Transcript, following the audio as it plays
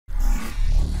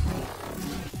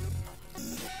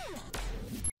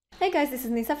Hey guys, this is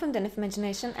Nisa from Den of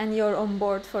Imagination and you're on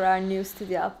board for our new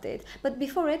studio update. But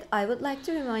before it, I would like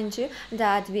to remind you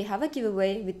that we have a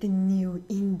giveaway with the new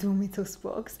Indomitus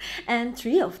box and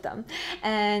three of them.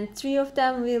 And three of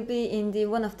them will be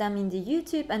one of them in the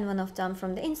YouTube and one of them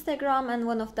from the Instagram and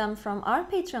one of them from our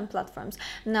Patreon platforms.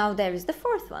 Now there is the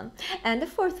fourth one. And the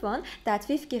fourth one that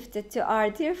we've gifted to our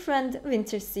dear friend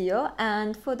Winter SEO,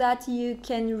 and for that you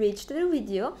can reach the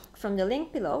video from the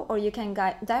link below, or you can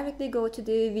directly go to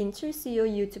the Winter SEO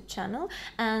YouTube channel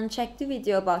and check the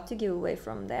video about the giveaway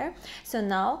from there. So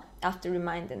now, after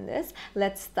reminding this,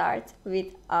 let's start with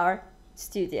our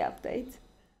studio update.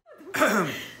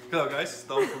 Hello guys,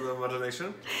 Tom from the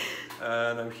Imagination,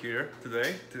 and I'm here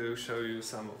today to show you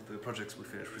some of the projects we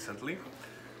finished recently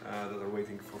that are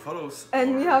waiting for photos.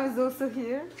 And Mihav is also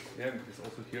here. Yeah, he's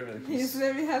also here, and He's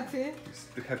very happy. He's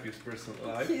the happiest person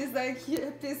alive. He's like the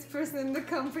happiest person in the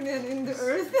company and in the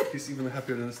earth. He's even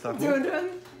happier than Staff. Torun.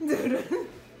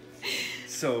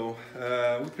 So,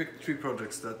 we picked three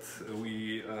projects that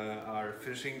we are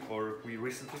finishing or we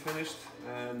recently finished,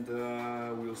 and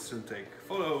we'll soon take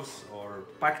photos or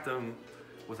pack them,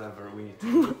 whatever we need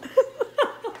to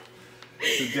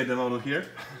get them out of here.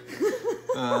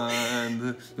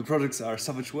 And the projects are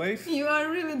Savage Wave. You are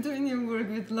really doing your work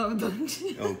with love, don't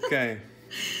you? Okay,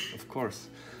 of course.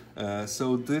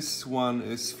 So this one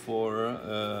is for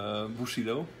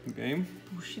Bushido game.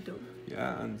 Bushido.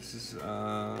 Yeah, and this is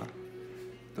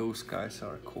those guys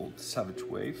are called Savage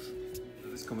Wave.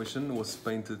 This commission was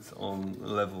painted on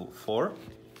level 4.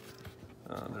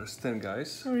 There's 10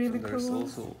 guys. Really and there's cool.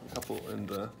 also a couple in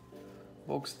the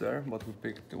box there, but we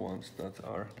picked the ones that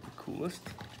are the coolest.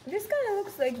 This kind of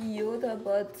looks like Yoda,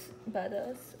 but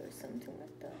badass or something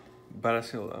like that.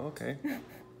 Badass Yoda, okay.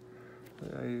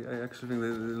 I actually think they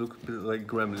look a bit like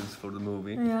gremlins for the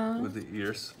movie, with the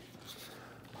ears.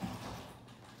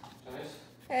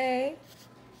 Hey.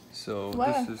 So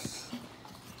wow. This is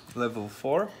level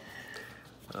 4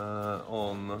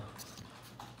 on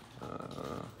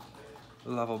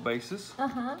lava bases.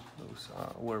 Those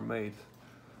were made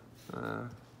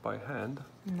by hand.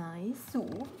 Nice.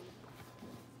 Ooh.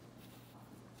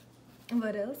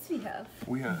 What else we have?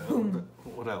 We have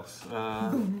what else?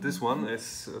 This one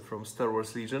is from Star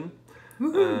Wars Legion.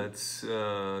 It's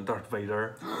Darth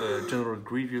Vader, General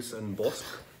Grievous, and Bosk.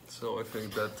 So I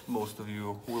think that most of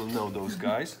you will know those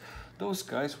guys. Those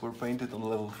guys were painted on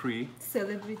level 3.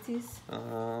 Celebrities.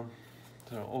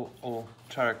 They're all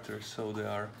characters, so they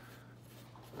are,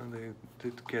 and they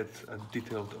did get a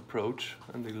detailed approach,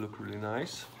 and they look really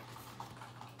nice.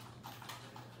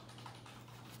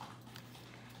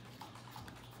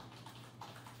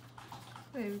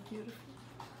 Very beautiful.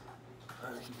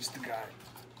 He's the guy.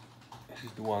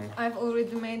 He's the one. I've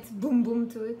already made boom boom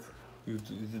to it. You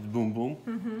did boom boom.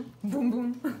 Boom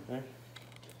boom. Okay.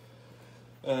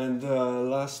 And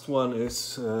last one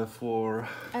is for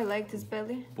I like this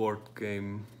belly. board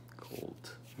game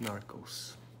called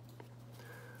Narcos.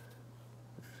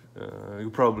 You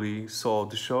probably saw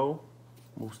the show,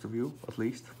 most of you at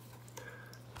least.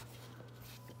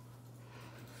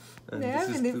 And Yeah,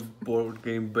 this is the board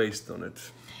game based on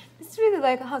it. It's really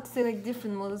like how to say like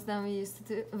different models than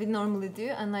we normally do,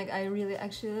 and like I really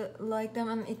actually like them,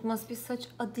 and it must be such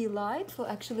a delight for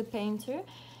actually painter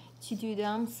to do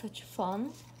them, such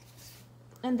fun,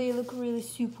 and they look really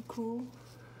super cool.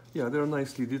 Yeah, they're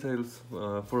nicely detailed.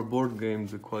 For a board game,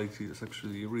 the quality is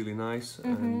actually really nice,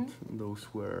 and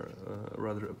those were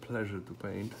rather a pleasure to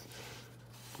paint.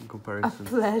 In comparison, a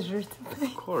pleasure to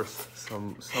paint. Of course,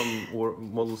 some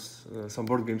models, some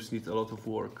board games need a lot of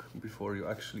work before you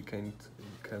actually can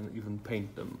even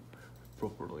paint them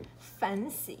properly.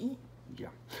 Fancy. Yeah.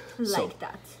 Like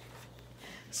that.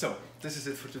 So this is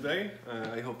it for today.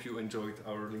 I hope you enjoyed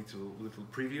our little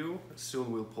preview.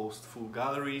 Soon we'll post full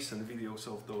galleries and videos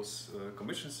of those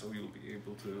commissions, so you'll be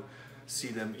able to see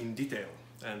them in detail.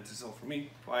 And this is all from me.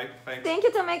 Bye. Thanks. Thank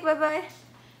you, Tomek. Bye bye.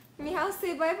 Michał,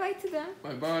 say bye bye to them.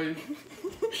 Bye bye.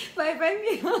 Bye bye,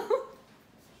 Michał.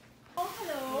 Oh,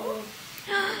 hello.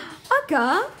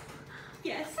 Aga?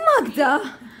 Yes.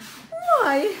 Magda?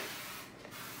 Why?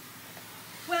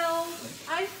 Well,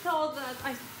 I thought that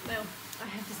I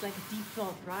have this like a deep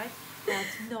thought, right? That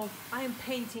I am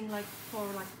painting like for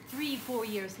like 3-4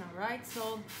 years now, right?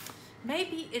 So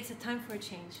maybe it's a time for a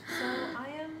change. So I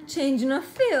am Changing of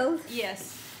field.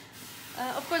 yes.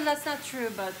 Of course, that's not true,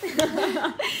 but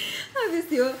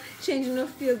Obviously, you're changing of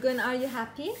field. And are you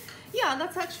happy? yeah,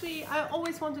 that's actually I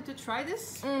always wanted to try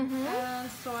this,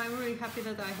 so I'm really happy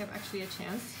that I have actually a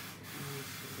chance.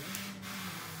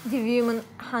 Give you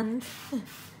a hand.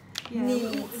 Yeah,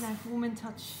 Needs. like woman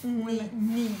touch.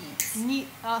 Needs.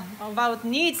 About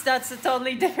needs, that's a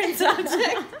totally different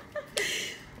subject.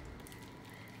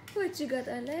 What you got,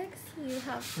 Alex? You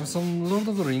have Some Lord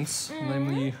of the Rings,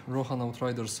 namely Rohan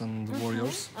Outriders and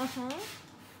Warriors.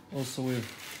 Also with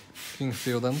King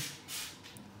Theoden.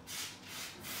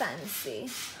 fancy.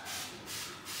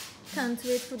 Can't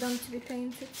wait for them to be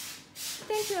painted.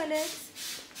 Thank you,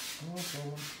 Alex. No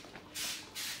problem.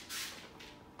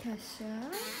 Tasha,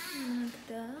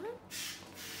 Magda.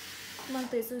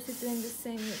 Magda is also doing the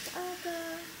same with Aga.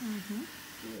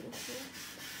 Beautiful.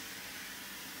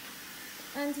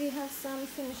 And we have some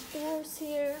finished doors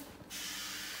here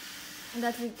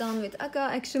that we've done with Aga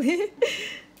actually.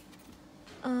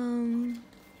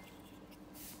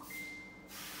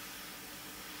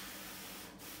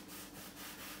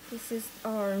 This is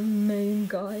our main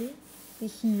guy, the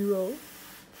hero.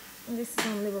 And this is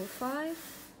on level 5.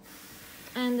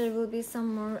 And there will be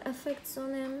some more effects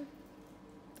on him.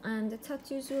 And the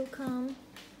tattoos will come.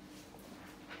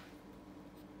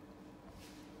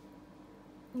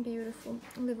 Beautiful.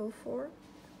 Level 4.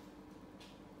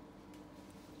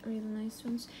 Really nice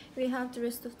ones. We have the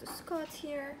rest of the squad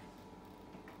here.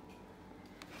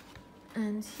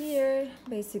 And here,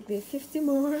 basically 50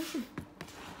 more.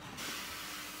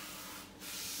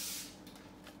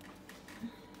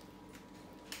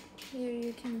 Here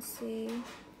you can see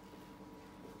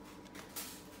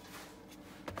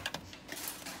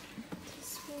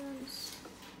these ones.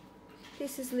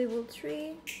 This is level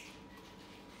 3.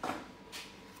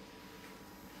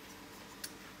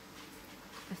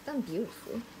 I've done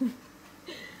beautiful.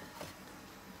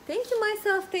 Thank you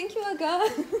myself, thank you Aga.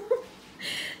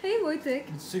 Hey Wojtek.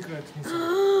 It's secret.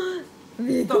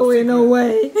 We're going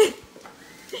away.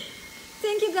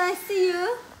 Thank you guys, see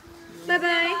you. Bye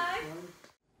bye.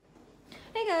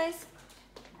 Hey guys.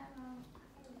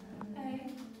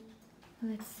 Hey.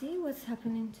 Let's see what's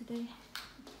happening today.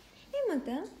 Hey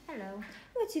Magda, Hello.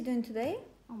 what you doing today?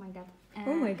 Oh my god.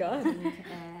 Oh my god.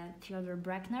 Theodore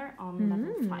Brackner on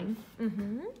level 5.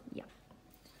 Yeah.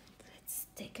 Let's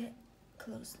take a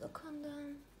close look on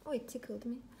them. Oh, it tickled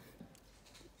me.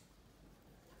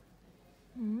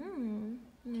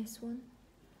 Nice one.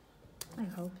 I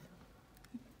hope.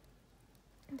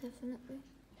 Definitely.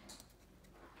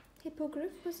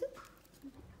 Hippogriff, was it?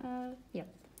 Yeah.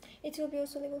 It will be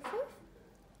also level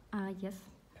 5? Yes.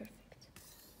 Perfect.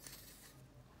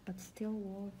 But still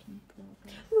work in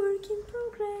progress. Work in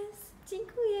progress.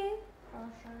 Dziękuję.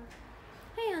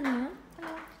 Hey Anya.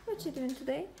 Hello. What you doing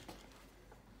today?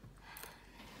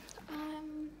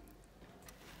 I'm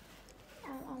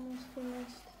almost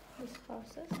finished this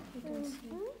process. You can see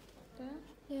that.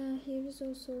 Yeah, here is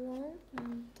also one.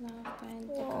 And now paint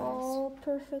the guys. Wow,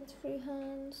 perfect free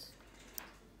hands.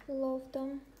 Love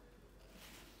them.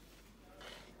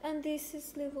 And this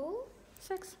is level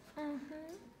 6.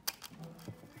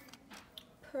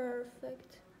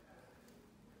 Perfect.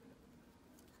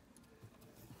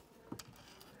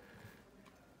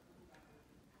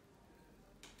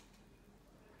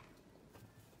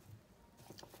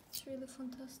 It's really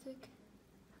fantastic.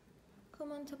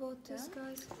 Comment about this,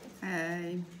 guys.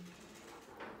 Hey,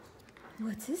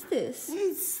 What is this?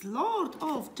 it's Lord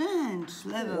of Change,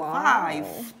 level Wow.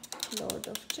 5. Lord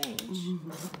of Change.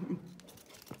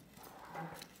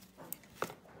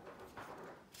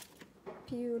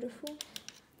 Beautiful.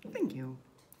 Thank you.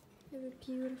 Very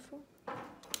beautiful.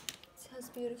 It has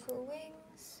beautiful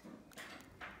wings.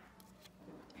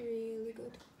 Really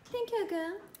good. Thank you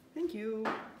again. Thank you.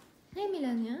 Hey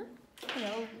Milania,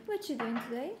 Hello. what you doing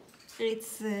today?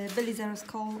 It's Belizar's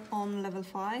Call on level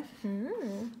 5.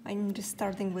 I'm just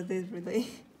starting with it really.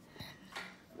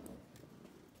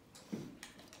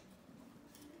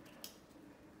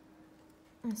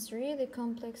 It's really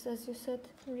complex, as you said.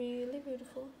 Really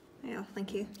beautiful. Yeah,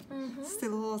 thank you.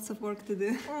 Still lots of work to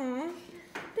do.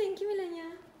 Thank you,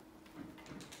 Milania.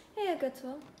 Hey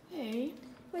Agato, Hey,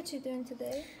 what you doing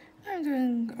today? I'm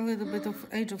doing a little bit of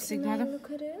Age of Can I Sigmar.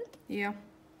 look at it? Yeah.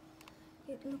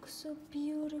 It looks so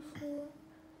beautiful.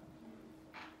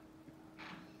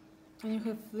 And you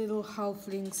have little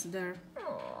halflings there.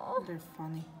 Aww. They're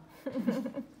funny.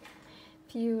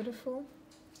 Beautiful.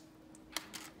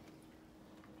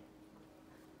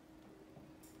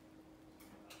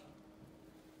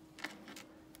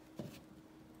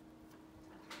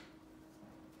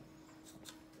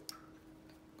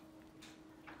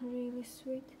 Really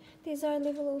sweet. These are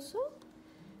level also?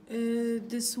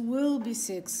 This will be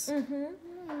 6.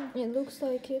 It looks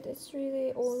like it. It's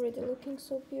really already looking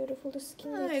so beautiful. The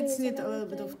skin details It's need and a little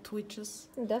bit everything. of twitches.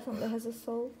 It definitely has a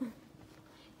soul.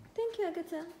 Thank you,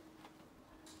 Agatha.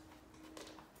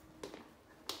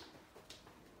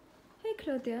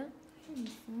 Claudia.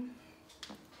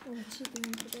 What you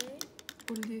doing today?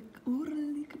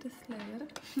 Urlik the Slayer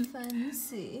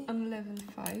Fancy. on level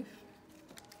 5.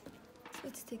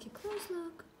 Let's take a close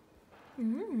look.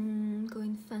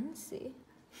 Going fancy.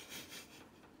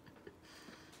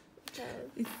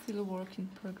 It's still a work in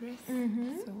progress,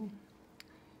 so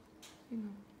you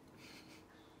know.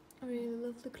 I really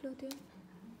love the Claudia.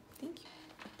 Thank you.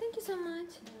 Thank you so much.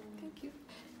 Thank you.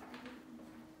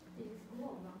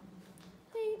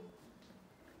 Hey,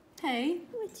 Hey,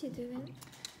 what you doing?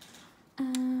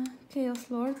 Chaos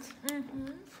Lord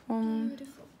from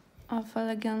Beautiful. Alpha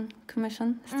Legion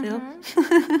Commission still.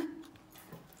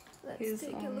 Let's He's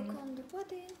take a look on the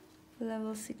body.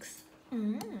 Level 6.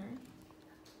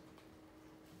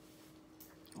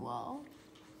 Wow.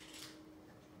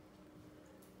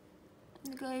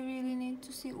 The guy really need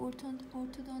to see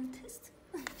orthodontist.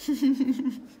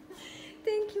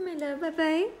 Thank you, my love. Bye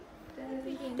bye.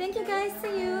 Thank you, guys.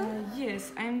 See you.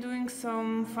 Yes, I'm doing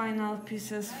some final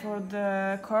pieces for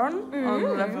the corn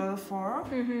on level 4.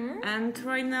 And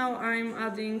right now I'm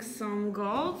adding some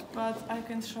gold, but I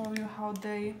can show you how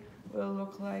they will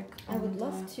look like. I would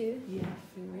love to. Yeah,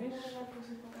 finish.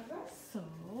 So,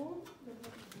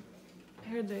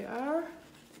 here they are.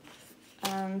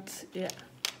 And yeah.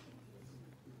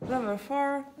 Level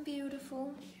 4.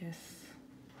 Beautiful. Yes.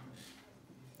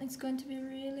 It's going to be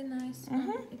really nice.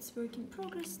 It's work in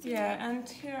progress still. Yeah, and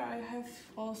here I have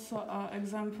also an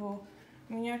example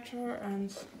miniature,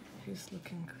 and he's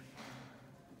looking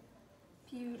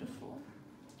Beautiful.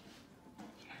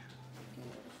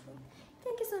 Beautiful.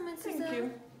 Thank you so much, Thank Susan.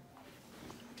 you.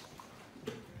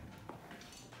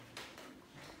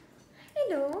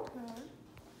 Hello.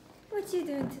 What you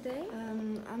doing today?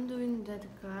 I'm doing dead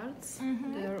cards.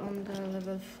 They're on the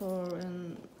level 4,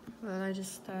 and well, I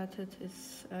just started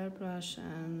this airbrush,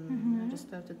 and I just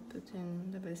started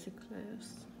putting the basic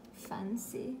layers.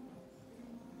 Fancy.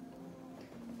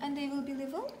 And they will be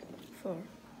level? 4.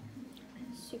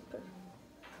 Super.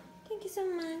 Thank you so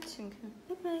much. Thank you.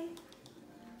 Bye bye.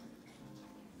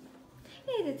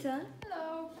 Hey, Dita.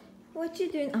 Hello. What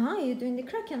you doing? Ah, you're doing the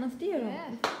Kraken of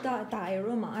diorama.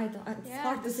 Diorama. I don't. It's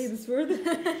hard to say this word.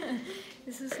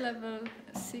 This is level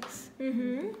 6.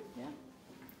 Yeah.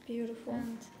 Beautiful.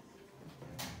 And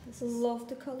love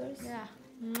the colors. Yeah.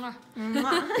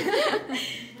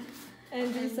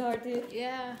 And these are the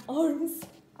Yeah. arms.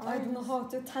 I don't know how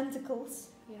to tentacles.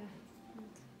 Yeah.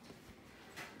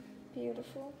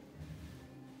 Beautiful.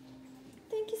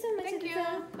 Thank you so much, Thank you.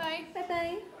 Edita. Bye. Bye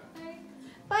bye.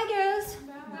 Bye, girls.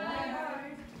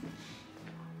 Bye.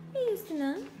 Hey,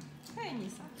 Justina. Hey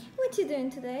Nisa. What you doing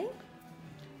today?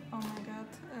 Oh my god.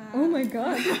 Oh my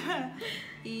god.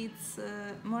 It's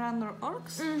Morandor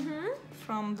Orcs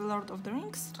from The Lord of the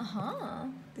Rings.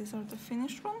 These are the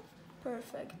finished one.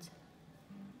 Perfect.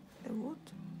 The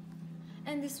wood.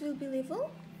 And this will be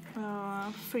level?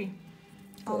 Free.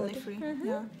 Only free.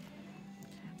 Yeah.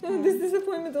 Oh, this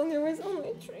disappointment on your way is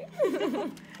only 3.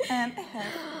 And I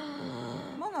have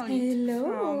Monolith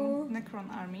Hello. from Necron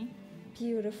Army.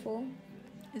 Beautiful.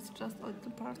 It's just a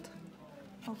little part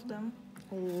of them.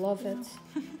 Love it.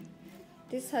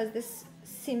 This has this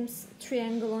Sims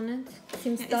triangle on it.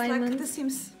 Sims It's diamond. like The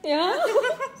Sims. Yeah.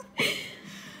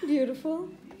 Beautiful.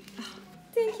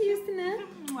 Thank you, Justina.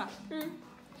 Mwah.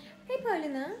 Hey,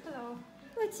 Paulina. Hello.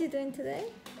 What you doing today?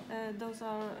 Those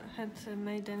are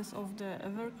handmaidens of the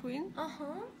Ever Queen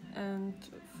and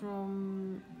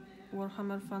from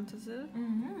Warhammer Fantasy.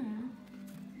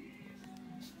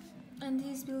 And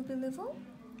these will be level?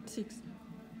 6.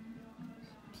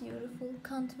 Beautiful.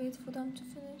 Can't wait for them to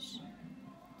finish.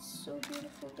 So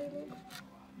beautiful they look.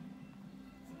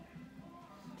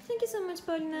 Thank you so much,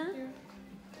 Paulina.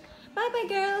 Bye bye,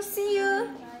 girls. See you.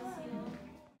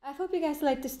 I hope you guys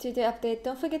liked the studio update.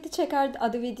 Don't forget to check out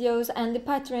other videos and the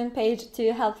Patreon page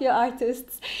to help your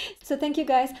artists. So thank you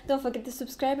guys. Don't forget to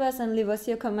subscribe us and leave us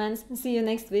your comments. See you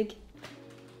next week.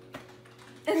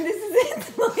 And this is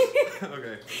it.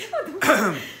 Okay.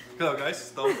 Hello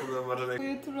guys, Tom from the Mother.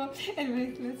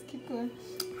 Anyway, let's keep going.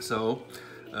 So,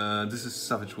 this is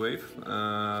Savage Wave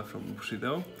from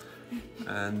Bushido.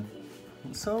 And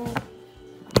so,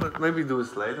 maybe do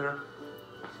this later.